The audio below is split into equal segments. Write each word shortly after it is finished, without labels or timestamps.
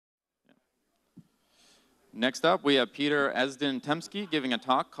Next up, we have Piotr Esden-Tempski giving a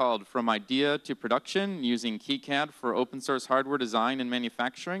talk called From Idea to Production using KiCad for open source hardware design and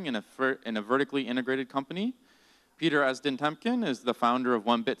manufacturing in a vertically integrated company. Piotr Esden-Tempski is the founder of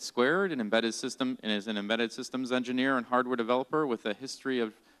 1-Bit Squared, an embedded system, and is an embedded systems engineer and hardware developer with a history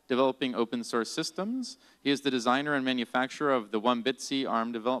of developing open source systems. He is the designer and manufacturer of the 1-Bit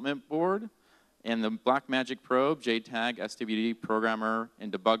ARM development board and the Black Magic Probe JTAG SWD programmer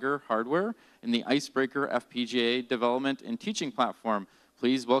and debugger hardware, and the iCEBreaker FPGA development and teaching platform.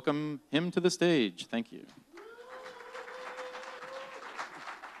 Please welcome him to the stage. Thank you.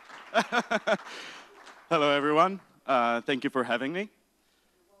 Hello, everyone. Thank you for having me.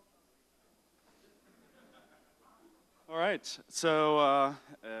 All right. So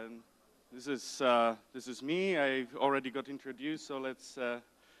this is me. I already got introduced. So let's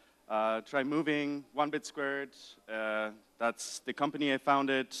try moving 1-Bit Squared. That's the company I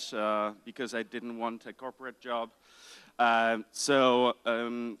founded because I didn't want a corporate job.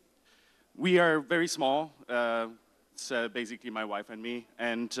 We are very small. It's basically my wife and me,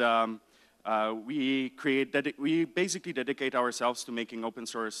 and we basically dedicate ourselves to making open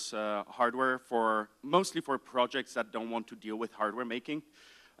source hardware mostly for projects that don't want to deal with hardware making,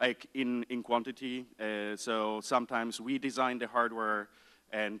 like in quantity. So sometimes we design the hardware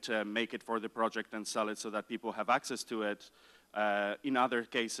and make it for the project and sell it so that people have access to it. In other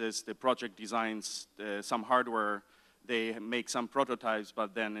cases, the project designs some hardware, they make some prototypes,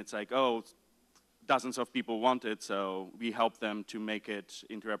 but then it's like, oh, dozens of people want it, so we help them to make it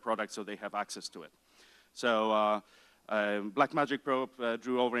into a product so they have access to it. So Black Magic Probe,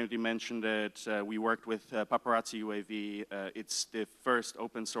 Drew already mentioned it. We worked with Paparazzi UAV. It's the first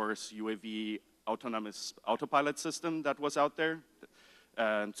open source UAV autonomous autopilot system that was out there.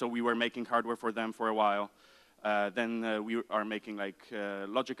 So we were making hardware for them for a while. Then we are making like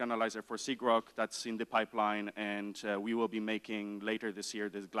logic analyzer for SIGROC. That's in the pipeline, and we will be making later this year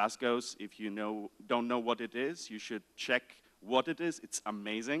this Glasgow's. If you don't know what it is, you should check what it is. It's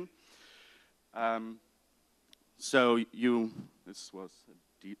amazing. This was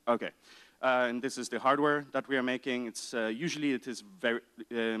okay, and this is the hardware that we are making. It's usually it is very.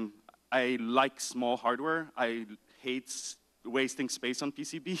 I like small hardware. I hate wasting space on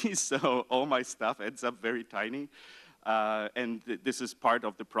PCBs, so all my stuff ends up very tiny. And this is part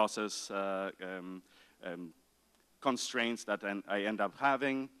of the process constraints that I end up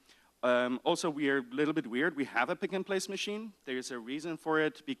having. Also, we are a little bit weird. We have a pick-and-place machine. There is a reason for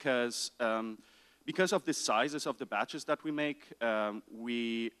it because of the sizes of the batches that we make,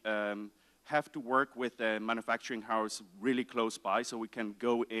 we have to work with a manufacturing house really close by so we can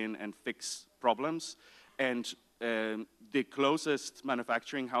go in and fix problems. And the closest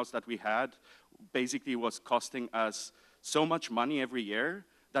manufacturing house that we had basically was costing us so much money every year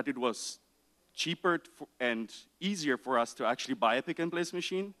that it was cheaper and easier for us to actually buy a pick-and-place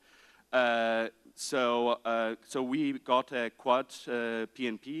machine. So we got a quad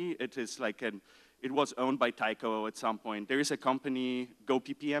PNP. It is like it was owned by Tyco at some point. There is a company,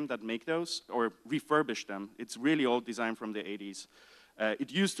 GoPPM, that make those or refurbish them. It's really old design from the 80s.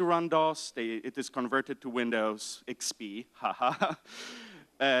 It used to run DOS. It is converted to Windows XP, haha.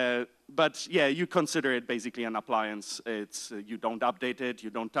 But yeah, you consider it basically an appliance. You don't update it,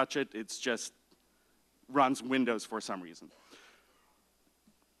 you don't touch it. It's just runs Windows for some reason.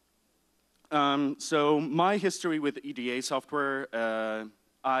 So my history with EDA software,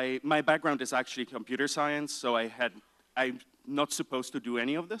 my background is actually computer science, so I'm not supposed to do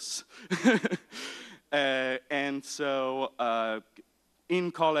any of this. And so in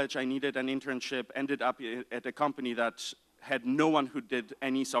college, I needed an internship, ended up at a company that had no one who did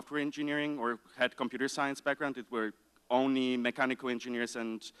any software engineering or had computer science background. It were only mechanical engineers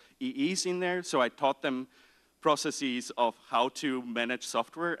and EEs in there, so I taught them processes of how to manage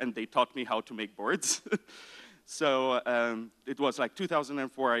software, and they taught me how to make boards. So it was like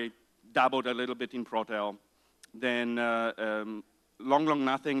 2004, I dabbled a little bit in Protel. Then long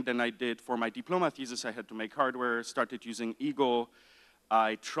nothing. Then I did, for my diploma thesis, I had to make hardware, started using Eagle.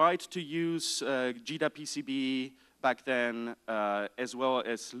 I tried to use GDA PCB back then, as well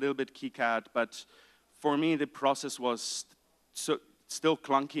as a little bit KiCad, but for me, the process was still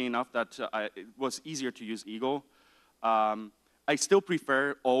clunky enough that it was easier to use Eagle. I still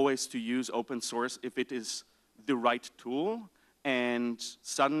prefer always to use open source if it is the right tool, and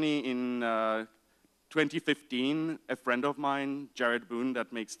suddenly in 2015, a friend of mine, Jared Boone,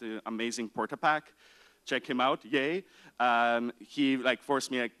 that makes the amazing PortaPack, check him out, yay. He forced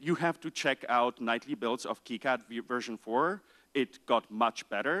me, you have to check out nightly builds of KiCad version 4. It got much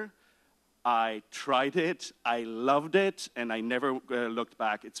better. I tried it, I loved it, and I never looked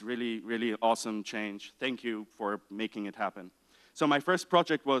back. It's really, really awesome change. Thank you for making it happen. So my first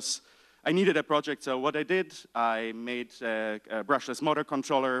project was, I needed a project, so what I did, I made a brushless motor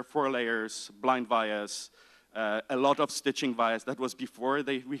controller, 4 layers, blind vias, a lot of stitching vias. That was before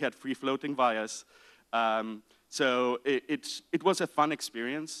we had free-floating vias. So it was a fun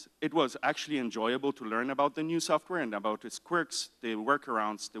experience. It was actually enjoyable to learn about the new software and about its quirks, the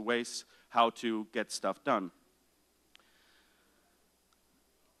workarounds, the ways how to get stuff done.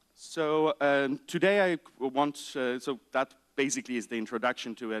 So today I want, so that basically is the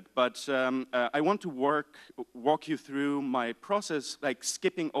introduction to it, but I want to walk you through my process, like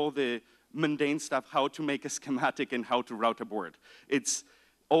skipping all the mundane stuff, how to make a schematic and how to route a board. It's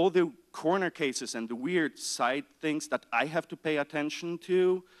all the corner cases and the weird side things that I have to pay attention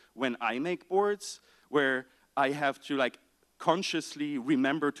to when I make boards, where I have to like consciously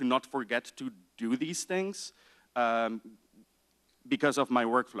remember to not forget to do these things because of my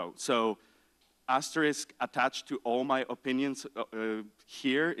workflow. So asterisk attached to all my opinions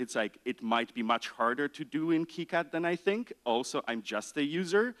here, it's like it might be much harder to do in KiCad than I think. Also, I'm just a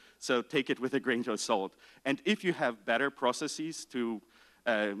user, so take it with a grain of salt. And if you have better processes to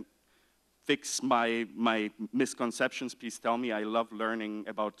fix my misconceptions, please tell me. I love learning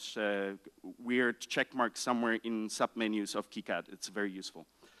about weird check marks somewhere in submenus of KiCad. It's very useful.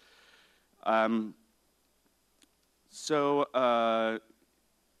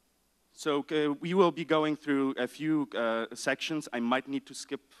 We will be going through a few sections. I might need to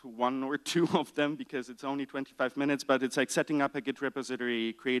skip 1 or 2 of them because it's only 25 minutes, but it's like setting up a Git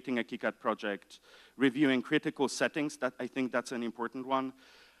repository, creating a KiCad project, reviewing critical settings. I think that's an important one.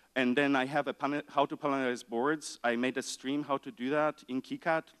 And then I have how to panelize boards. I made a stream how to do that in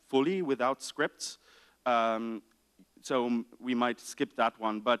KiCad fully without scripts. So we might skip that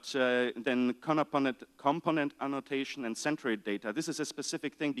one, but then component annotation and centroid data. This is a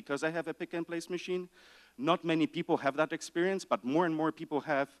specific thing because I have a pick-and-place machine. Not many people have that experience, but more and more people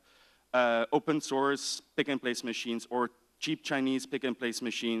have open source pick-and-place machines or cheap Chinese pick-and-place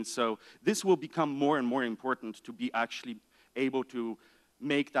machines. So this will become more and more important to be actually able to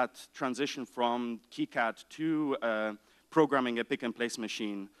make that transition from KiCad to programming a pick-and-place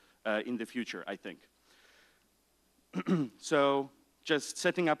machine in the future, I think. So just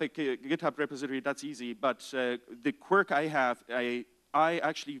setting up a GitHub repository, that's easy, but the quirk I have, I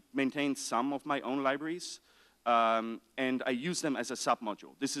actually maintain some of my own libraries, and I use them as a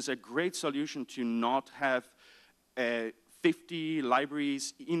submodule. This is a great solution to not have 50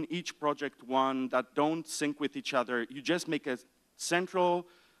 libraries in each project one that don't sync with each other. You just make a central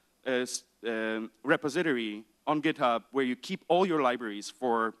repository on GitHub where you keep all your libraries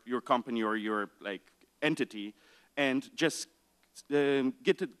for your company or your entity, and just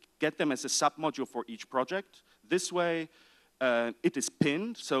get them as a submodule for each project. This way, it is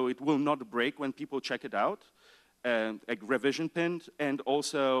pinned, so it will not break when people check it out, like revision pinned, and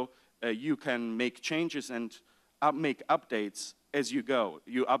also you can make changes and make updates as you go.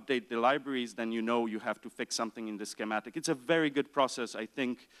 You update the libraries, then you know you have to fix something in the schematic. It's a very good process. I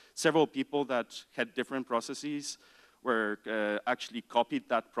think several people that had different processes were actually copied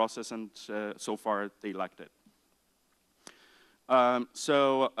that process, and so far they liked it.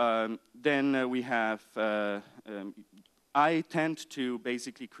 Then we have, I tend to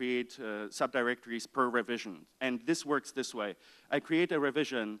basically create subdirectories per revision. And this works this way. I create a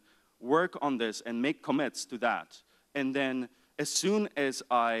revision, work on this, and make commits to that. And then as soon as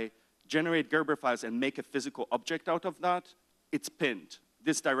I generate Gerber files and make a physical object out of that, it's pinned.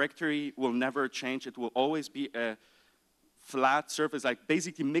 This directory will never change. It will always be a flat surface, like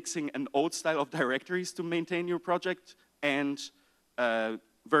basically mixing an old style of directories to maintain your project and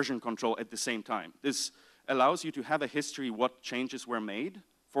version control at the same time. This allows you to have a history what changes were made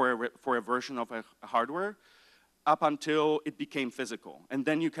for a version of a hardware up until it became physical. And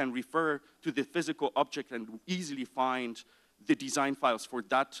then you can refer to the physical object and easily find the design files for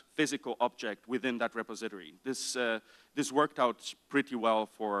that physical object within that repository. This worked out pretty well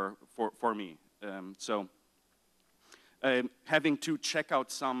for me. Having to check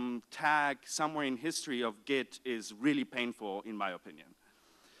out some tag somewhere in history of Git is really painful, in my opinion.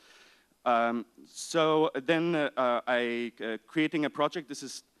 Creating a project, this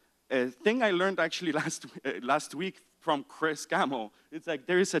is a thing I learned actually last week from Chris Gamble. It's like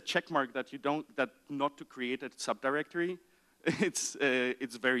there is a check mark that not to create a subdirectory. It's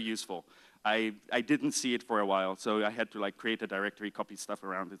very useful. I didn't see it for a while, so I had to like create a directory, copy stuff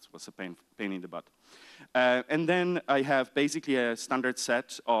around. It was a pain in the butt. And then I have basically a standard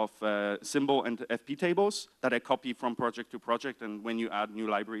set of symbol and FP tables that I copy from project to project, and when you add new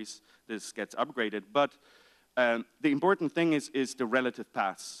libraries, this gets upgraded. But the important thing is the relative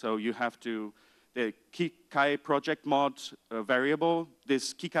paths. So you have to, the KiCad project mod variable,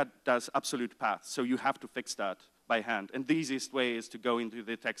 this KiCad does absolute paths, so you have to fix that by hand. And the easiest way is to go into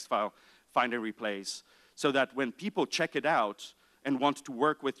the text file, find and replace, so that when people check it out and want to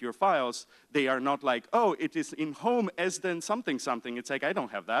work with your files, they are not like, oh, it is in home Esden something something. It's like, I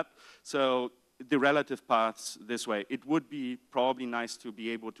don't have that. So the relative paths this way. It would be probably nice to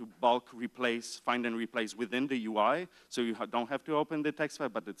be able to bulk replace, find and replace within the UI, so you don't have to open the text file,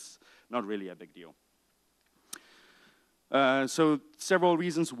 but it's not really a big deal. So several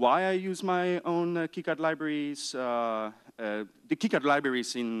reasons why I use my own KiCad libraries. The KiCad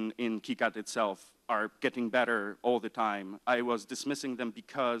libraries in KiCad itself are getting better all the time. I was dismissing them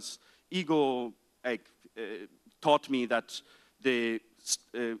because Eagle taught me that the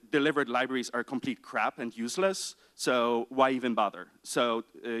delivered libraries are complete crap and useless, so why even bother? So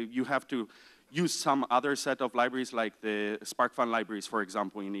you have to use some other set of libraries like the SparkFun libraries, for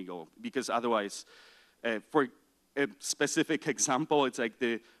example, in Eagle, because otherwise, for a specific example, it's like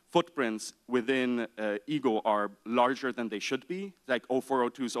the footprints within Eagle are larger than they should be, like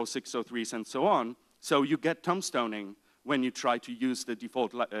 0402s, 0603s, and so on. So you get tombstoning when you try to use the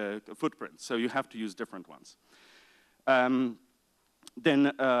default footprints. So you have to use different ones.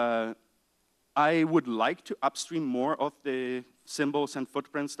 Then I would like to upstream more of the symbols and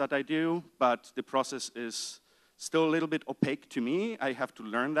footprints that I do, but the process is still a little bit opaque to me. I have to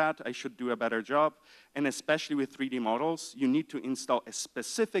learn that. I should do a better job. And especially with 3D models, you need to install a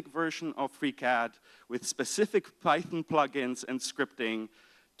specific version of FreeCAD with specific Python plugins and scripting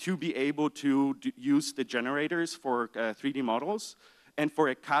to be able to use the generators for 3D models. And for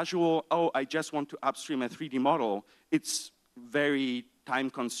a casual, oh, I just want to upstream a 3D model, it's very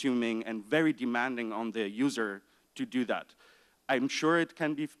time-consuming and very demanding on the user to do that. I'm sure it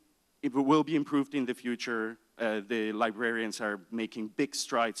will be improved in the future. The librarians are making big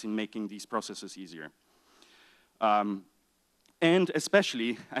strides in making these processes easier. And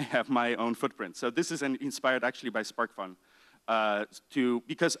especially, I have my own footprint. So this is inspired actually by SparkFun.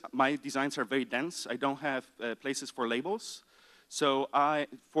 Because my designs are very dense, I don't have places for labels. So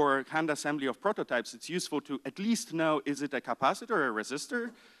for hand assembly of prototypes, it's useful to at least know, is it a capacitor, a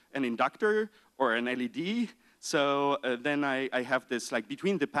resistor, an inductor, or an LED? So then I have this like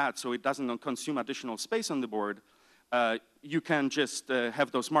between the pads, so it doesn't consume additional space on the board. You can just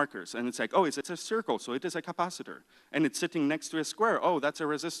have those markers, and it's like, oh, it's a circle, so it is a capacitor. And it's sitting next to a square, oh, that's a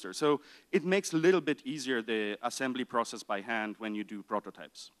resistor. So it makes a little bit easier the assembly process by hand when you do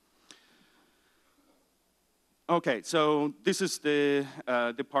prototypes. Okay, so this is the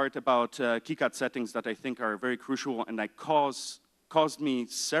part about KiCad settings that I think are very crucial, and caused me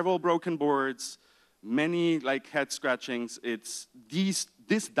several broken boards, many like head scratchings.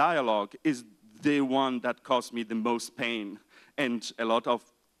 This dialogue is the one that caused me the most pain, and a lot of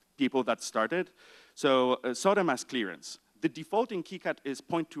people that started. So solder mask clearance. The default in KiCad is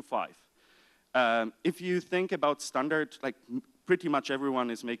 0.25. If you think about standard, like pretty much everyone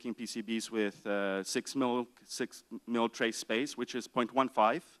is making PCBs with 6 mil trace space, which is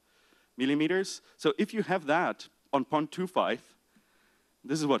 0.15 millimeters. So if you have that on 0.25,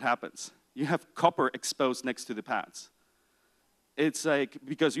 this is what happens. You have copper exposed next to the pads. It's like,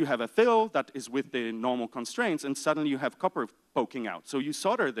 because you have a fill that is with the normal constraints, and suddenly you have copper poking out. So you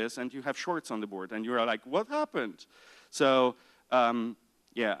solder this, and you have shorts on the board, and you're like, what happened? So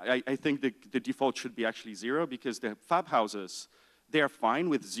yeah, I think the default should be actually 0, because the fab houses, they are fine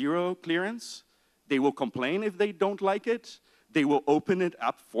with 0 clearance. They will complain if they don't like it. They will open it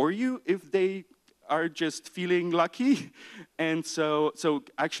up for you if they are just feeling lucky. And so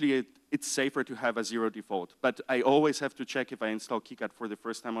actually, it's safer to have a 0 default. But I always have to check if I install KiCad for the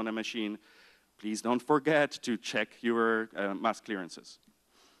first time on a machine. Please don't forget to check your mask clearances.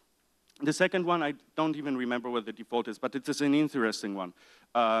 The second one, I don't even remember what the default is, but it is an interesting one.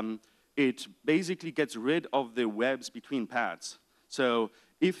 It basically gets rid of the webs between pads. So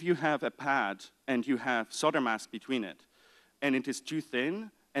if you have a pad and you have solder mask between it, and it is too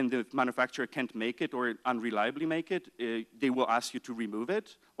thin, and the manufacturer can't make it or unreliably make it, they will ask you to remove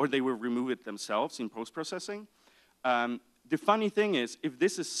it, or they will remove it themselves in post-processing. The funny thing is, if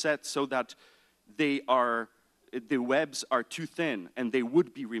this is set so that the webs are too thin and they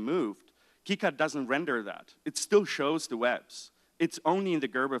would be removed, KiCad doesn't render that. It still shows the webs. It's only in the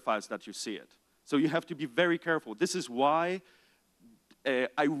Gerber files that you see it. So you have to be very careful. This is why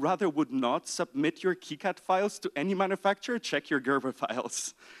I rather would not submit your KiCad files to any manufacturer. Check your Gerber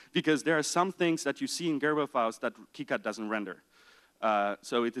files, because there are some things that you see in Gerber files that KiCad doesn't render.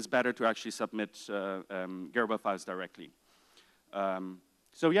 So it is better to actually submit Gerber files directly.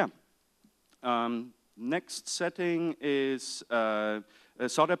 So yeah. Next setting is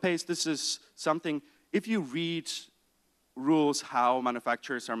solder paste. This is something, if you read rules how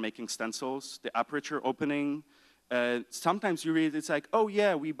manufacturers are making stencils, the aperture opening, sometimes you read it's like, oh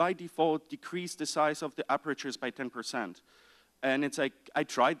yeah, we by default decrease the size of the apertures by 10%. And it's like, I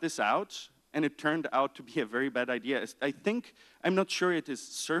tried this out, and it turned out to be a very bad idea. I think, I'm not sure it is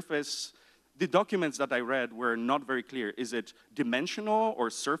surface. The documents that I read were not very clear. Is it dimensional or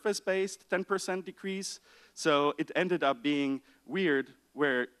surface-based 10% decrease? So it ended up being weird,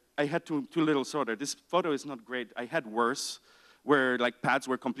 where I had too little solder. This photo is not great. I had worse, where like pads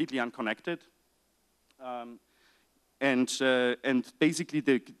were completely unconnected. And basically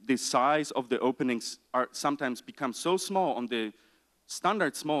the size of the openings are sometimes become so small on the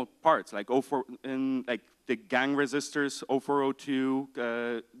standard small parts, like like the gang resistors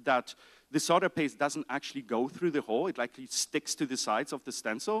 0402, that the solder paste doesn't actually go through the hole. It likely sticks to the sides of the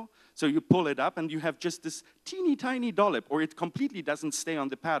stencil. So you pull it up and you have just this teeny tiny dollop, or it completely doesn't stay on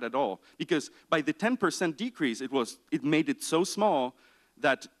the pad at all. Because by the 10% decrease, it made it so small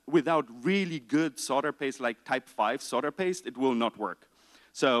that without really good solder paste, like type 5 solder paste, it will not work.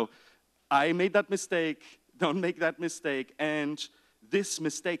 So I made that mistake. Don't make that mistake. And this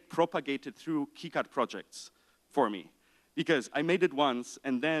mistake propagated through KiCad projects for me. Because I made it once,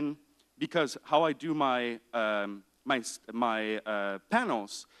 and then because how I do my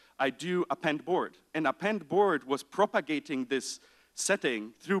panels, I do append board. And append board was propagating this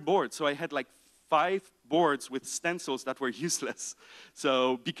setting through board. So I had like 5 boards with stencils that were useless.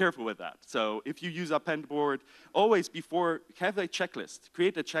 So be careful with that. So if you use append board, always have a checklist.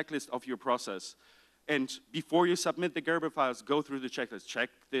 Create a checklist of your process. And before you submit the Gerber files, go through the checklist. Check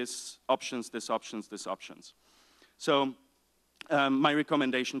this options, this options, this options. So my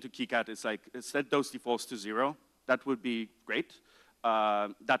recommendation to KiCad is like, set those defaults to 0. That would be great.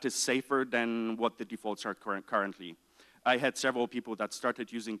 That is safer than what the defaults are currently. I had several people that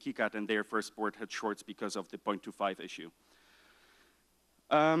started using KiCad and their first board had shorts because of the 0.25 issue.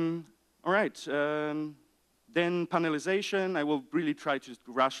 All right, then panelization. I will really try to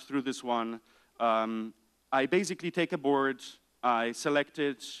rush through this one. I basically take a board, I select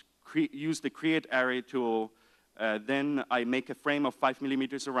it, use the create array tool, then I make a frame of 5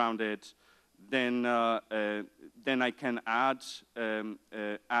 millimeters around it. Then I can add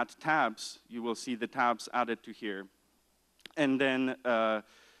tabs. You will see the tabs added to here. And then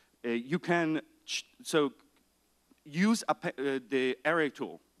you can use the array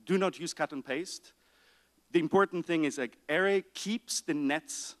tool. Do not use cut and paste. The important thing is like array keeps the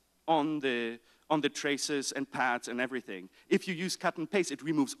nets on the traces and pads and everything. If you use cut and paste, it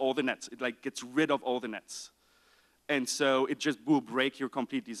removes all the nets. It like gets rid of all the nets. And so it just will break your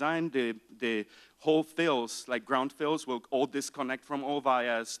complete design. The whole fills, like ground fills, will all disconnect from all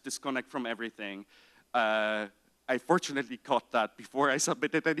vias, disconnect from everything. I fortunately caught that before I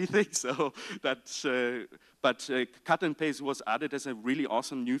submitted anything, so that's, but cut and paste was added as a really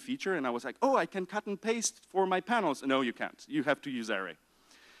awesome new feature, and I was like, oh, I can cut and paste for my panels. No, you can't. You have to use array.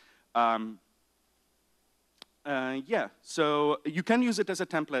 Yeah, so you can use it as a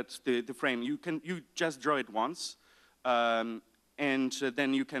template, the frame. You just draw it once, and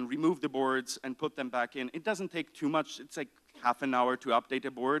then you can remove the boards and put them back in. It doesn't take too much. It's like half an hour to update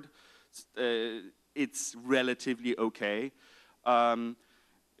a board. It's relatively okay. One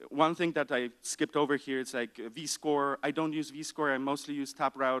thing that I skipped over here is like vScore. I don't use vScore. I mostly use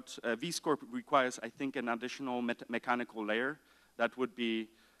taproute. vScore requires, I think, an additional mechanical layer. That would be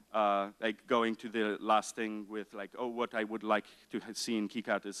like going to the last thing with like, oh, what I would like to see in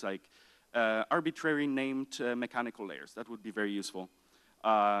KiCad is like arbitrary named mechanical layers. That would be very useful.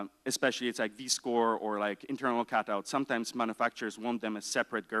 Especially it's like vScore or like internal cutout. Sometimes manufacturers want them as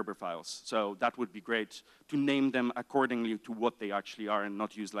separate Gerber files. So that would be great to name them accordingly to what they actually are and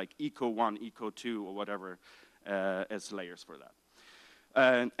not use like eco1, eco2 or whatever as layers for that.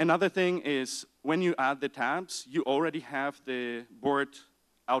 Another thing is when you add the tabs, you already have the board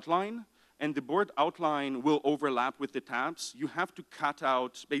outline, and the board outline will overlap with the tabs. You have to cut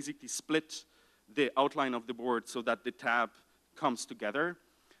out, basically split the outline of the board so that the tab comes together.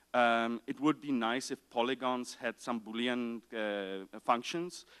 It would be nice if polygons had some Boolean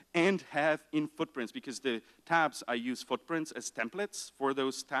functions and have in footprints, because the tabs, I use footprints as templates for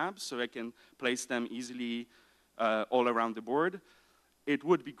those tabs so I can place them easily all around the board. it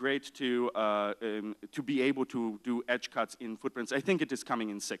would be great to be able to do edge cuts in footprints. I think it is coming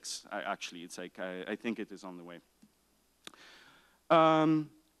in 6, actually. It's like, I think it is on the way.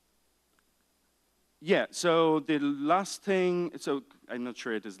 Yeah, so the last thing, so I'm not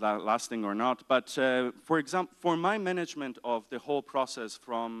sure it is the last thing or not, but for example, for my management of the whole process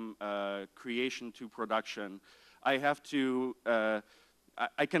from creation to production, I have to,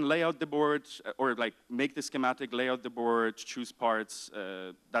 I can lay out the board or like make the schematic, lay out the board, choose parts,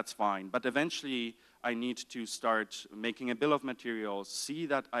 that's fine. But eventually I need to start making a bill of materials, see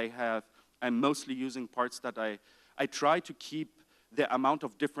that I'm mostly using parts that I try to keep the amount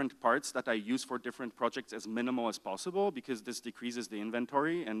of different parts that I use for different projects as minimal as possible, because this decreases the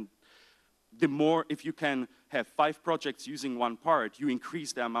inventory. And the more, if you can have 5 projects using one part, you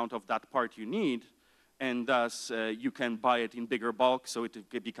increase the amount of that part you need, and thus you can buy it in bigger bulk, so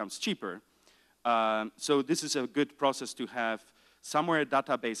it becomes cheaper. So this is a good process to have somewhere a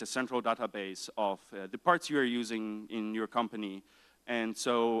database, a central database of the parts you are using in your company. And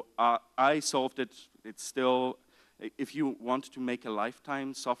so I solved it. It's still, if you want to make a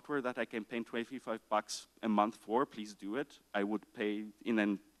lifetime software that I can pay $25 a month for, please do it. I would pay in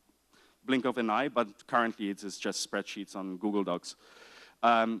a blink of an eye, but currently it is just spreadsheets on Google Docs.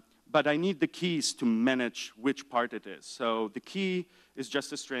 But I need the keys to manage which part it is. So the key is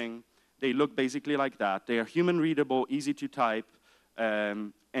just a string. They look basically like that. They are human readable, easy to type,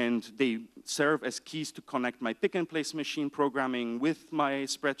 and they serve as keys to connect my pick-and-place machine programming with my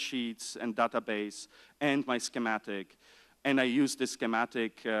spreadsheets and database and my schematic. And I use the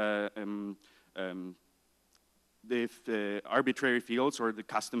schematic the arbitrary fields or the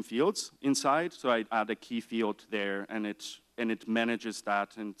custom fields inside. So I add a key field there, and it manages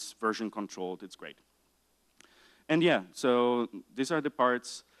that, and it's version controlled. It's great. And yeah, so these are the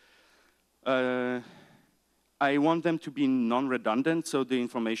parts. I want them to be non-redundant, so the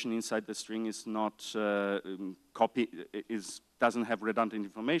information inside the string is not doesn't have redundant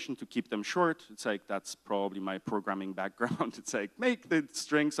information to keep them short. It's like, that's probably my programming background. It's like, make the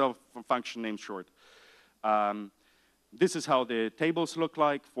strings of function names short. This is how the tables look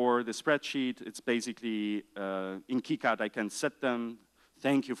like for the spreadsheet. It's basically, in KiCad, I can set them.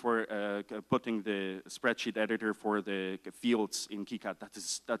 Thank you for putting the spreadsheet editor for the fields in KiCad.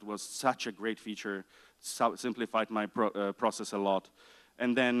 That was such a great feature. Simplified my process a lot.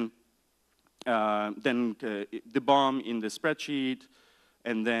 And then the BOM in the spreadsheet,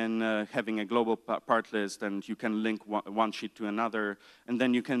 and then having a global part list, and you can link one sheet to another, and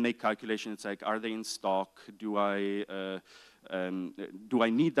then you can make calculations. It's like, are they in stock? Do I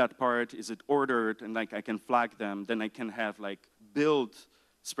need that part? Is it ordered? And like, I can flag them. Then I can have like build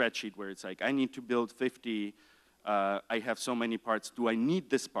spreadsheet where it's like, I need to build 50. I have so many parts. Do I need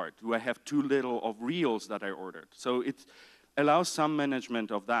this part? Do I have too little of reels that I ordered? So it allows some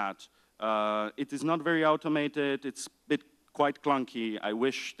management of that. It is not very automated. It's quite clunky. I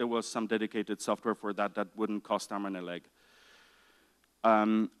wish there was some dedicated software for that that wouldn't cost arm and a leg.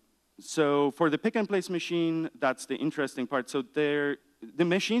 So for the pick-and-place machine, that's the interesting part. So the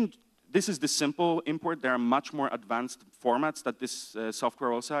machine, this is the simple import. There are much more advanced formats that this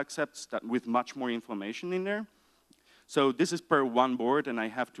software also accepts, that with much more information in there. So this is per one board, and I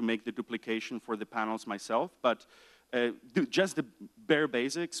have to make the duplication for the panels myself. But just the bare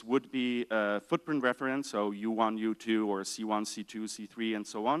basics would be footprint reference, so U1, U2, or C1, C2, C3, and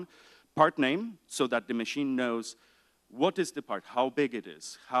so on. Part name, so that the machine knows what is the part, how big it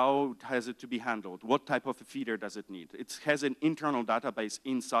is, how has it to be handled, what type of a feeder does it need. It has an internal database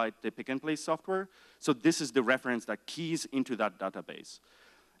inside the pick-and-place software, so this is the reference that keys into that database.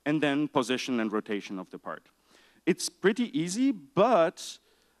 And then position and rotation of the part. It's pretty easy, but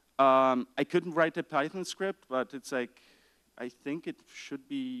I couldn't write a Python script, but it's like, I think it should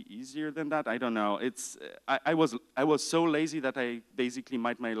be easier than that. I don't know. It's I was so lazy that I basically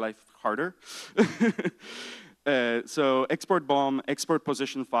made my life harder. So export BOM, export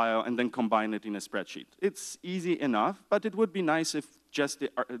position file, and then combine it in a spreadsheet. It's easy enough, but it would be nice if just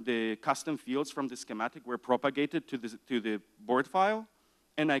the custom fields from the schematic were propagated to the board file,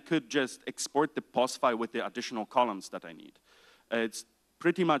 and I could just export the POS file with the additional columns that I need. It's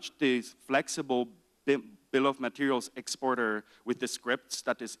pretty much this flexible bill of materials exporter with the scripts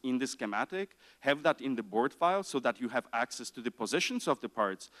that is in the schematic. Have that in the board file so that you have access to the positions of the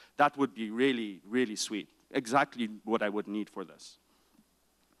parts. That would be really, really sweet. Exactly what I would need for this.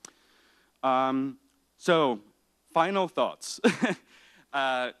 So, final thoughts.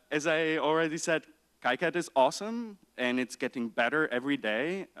 As I already said, KiCad is awesome, and it's getting better every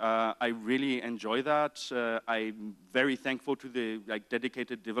day. I really enjoy that. I'm very thankful to the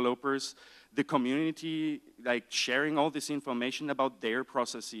dedicated developers, the community, sharing all this information about their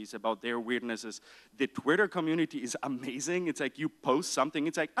processes, about their weirdnesses. The Twitter community is amazing. It's like you post something,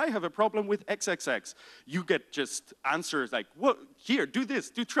 it's like, I have a problem with XXX. You get just answers like, what? Here, do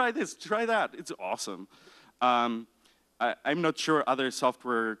this, try this, try that. It's awesome. I'm not sure other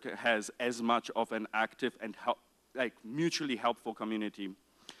software has as much of an active and mutually helpful community.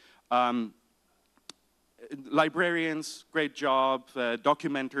 Librarians, great job.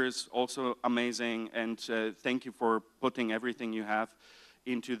 Documenters, also amazing. And thank you for putting everything you have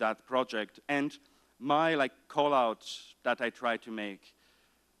into that project. And my call out that I try to make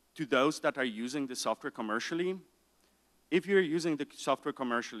to those that are using the software commercially, if you're using the software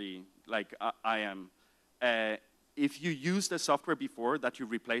commercially, like I am, if you used the software before that you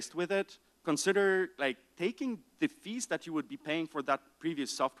replaced with it, consider taking the fees that you would be paying for that previous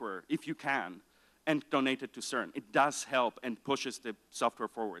software, if you can, and donate it to CERN. It does help and pushes the software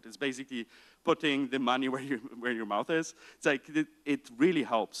forward. It's basically putting the money where your mouth is. It's it really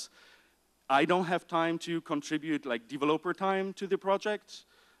helps. I don't have time to contribute developer time to the project.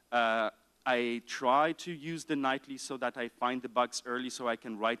 I try to use the nightly so that I find the bugs early so I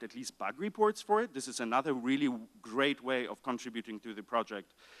can write at least bug reports for it. This is another really great way of contributing to the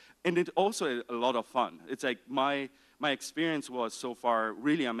project. And it's also a lot of fun. It's my experience was so far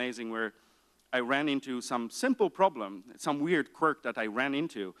really amazing, where I ran into some simple problem, some weird quirk that I ran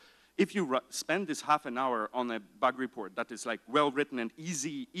into. If you spend this half an hour on a bug report that is well written and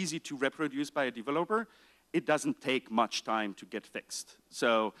easy to reproduce by a developer, it doesn't take much time to get fixed.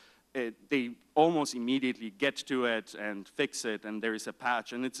 So they almost immediately get to it and fix it, and there is a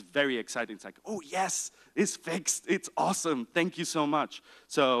patch, and it's very exciting. It's oh yes, it's fixed, it's awesome, thank you so much.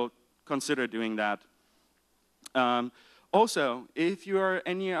 So consider doing that. Also, if you are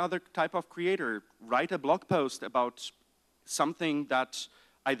any other type of creator, write a blog post about something that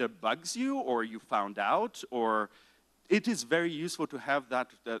either bugs you or you found out, or it is very useful to have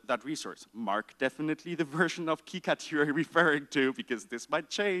that resource. Mark definitely the version of KiCad you're referring to, because this might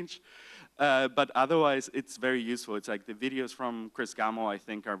change. But otherwise, it's very useful. It's the videos from Chris Gamo, I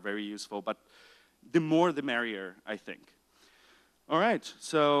think, are very useful. But the more, the merrier, I think. All right,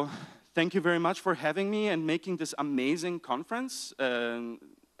 so thank you very much for having me and making this amazing conference. I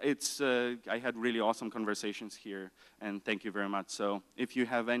had really awesome conversations here, and thank you very much. So if you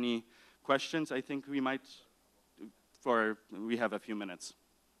have any questions, I think we have a few minutes.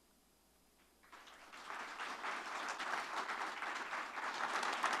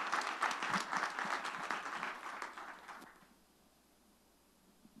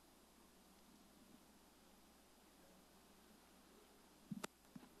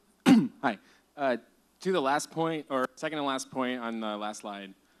 Hi. To the last point, or second to last point on the last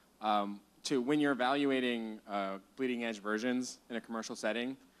slide, when you're evaluating bleeding edge versions in a commercial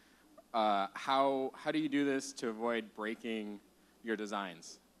setting, how do you do this to avoid breaking your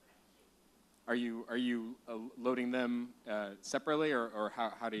designs? Are you loading them separately, or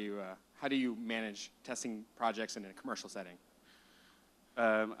how do you manage testing projects in a commercial setting?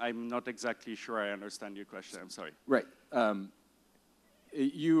 I'm not exactly sure I understand your question. I'm sorry. Right.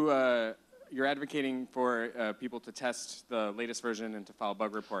 You're advocating for people to test the latest version and to file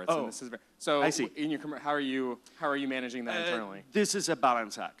bug reports. Oh, and this is so. I see. In your how are you managing that internally? This is a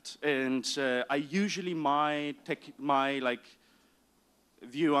balance act, and I usually my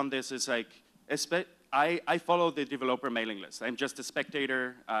view on this is I follow the developer mailing list. I'm just a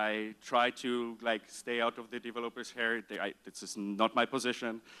spectator. I try to stay out of the developer's hair. This is not my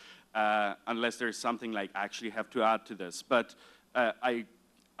position, unless there's something I actually have to add to this. But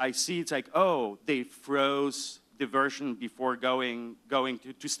I see it's oh, they froze the version before going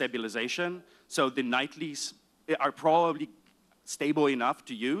to stabilization. So the nightlies are probably stable enough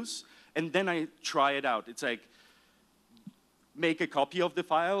to use. And then I try it out. It's make a copy of the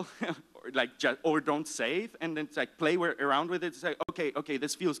file, or don't save, and then it's play around with it. It's okay,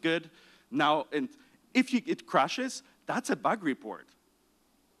 this feels good. Now, and if it crashes, that's a bug report.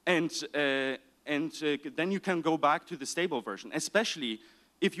 And then you can go back to the stable version, especially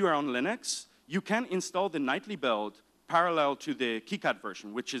if you are on Linux. You can install the nightly build parallel to the KiCad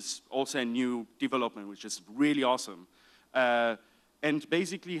version, which is also a new development, which is really awesome. And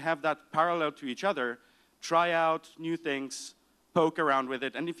basically have that parallel to each other, try out new things, poke around with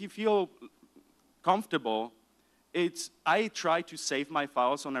it, and if you feel comfortable, I try to save my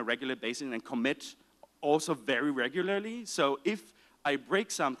files on a regular basis and commit also very regularly. So if I break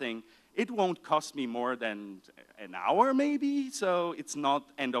something, it won't cost me more than an hour maybe, so it's not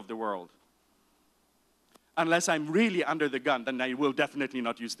end of the world. Unless I'm really under the gun, then I will definitely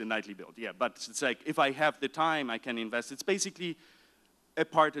not use the nightly build. Yeah, but it's like if I have the time, I can invest. It's basically a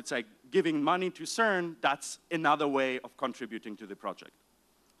part, it's like giving money to CERN, that's another way of contributing to the project.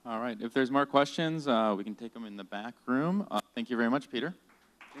 All right, if there's more questions, we can take them in the back room. Thank you very much, Peter.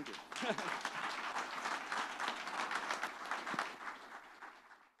 Thank you.